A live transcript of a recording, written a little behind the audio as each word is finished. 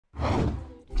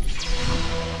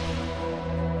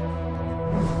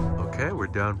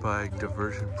down by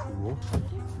Diversion Pool.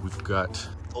 We've got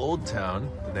Old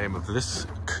Town, the name of this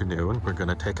canoe, and we're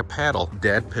gonna take a paddle.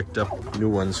 Dad picked up new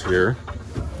ones here.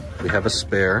 We have a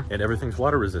spare, and everything's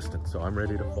water resistant, so I'm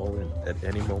ready to fall in at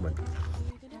any moment.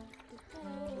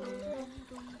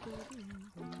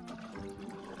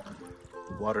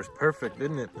 The water's perfect,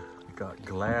 isn't it? We got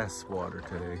glass water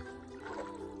today.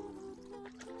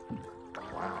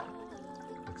 Wow,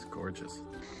 looks gorgeous.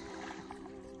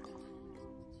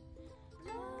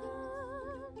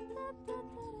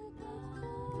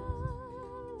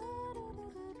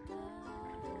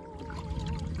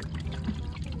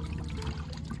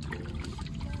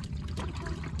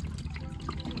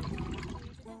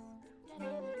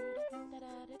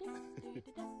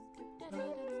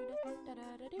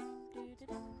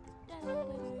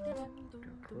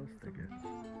 Close to get.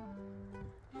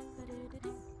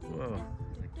 Whoa.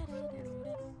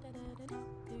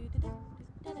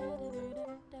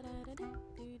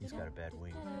 He's got a bad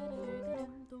wing.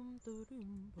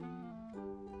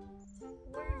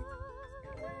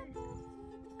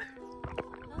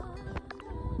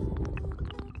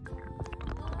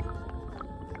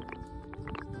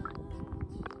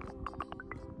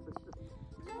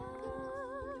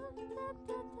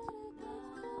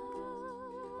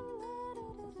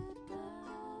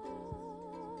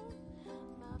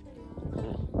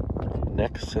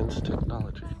 Next Sense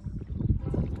technology.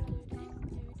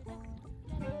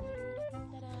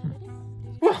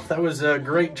 Well, that was a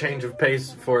great change of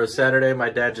pace for a Saturday. My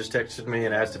dad just texted me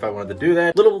and asked if I wanted to do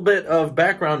that. Little bit of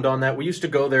background on that. We used to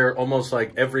go there almost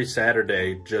like every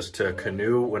Saturday just to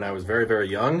canoe when I was very, very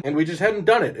young. And we just hadn't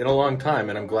done it in a long time.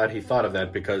 And I'm glad he thought of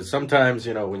that because sometimes,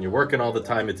 you know, when you're working all the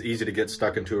time, it's easy to get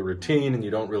stuck into a routine and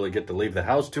you don't really get to leave the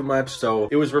house too much. So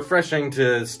it was refreshing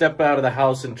to step out of the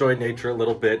house, enjoy nature a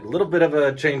little bit of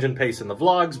a change in pace in the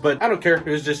vlogs, but I don't care. It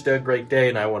was just a great day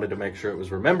and I wanted to make sure it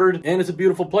was remembered. And it's a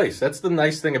beautiful place. That's the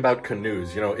nice thing about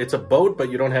canoes. You know, it's a boat,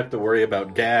 but you don't have to worry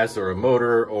about gas or a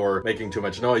motor or making too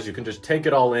much noise. You can just take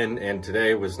it all in. And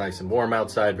today was nice and warm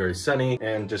outside, very sunny,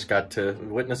 and just got to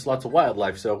witness lots of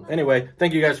wildlife. So anyway,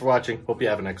 thank you guys for watching. Hope you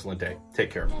have an excellent day.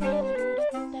 Take care.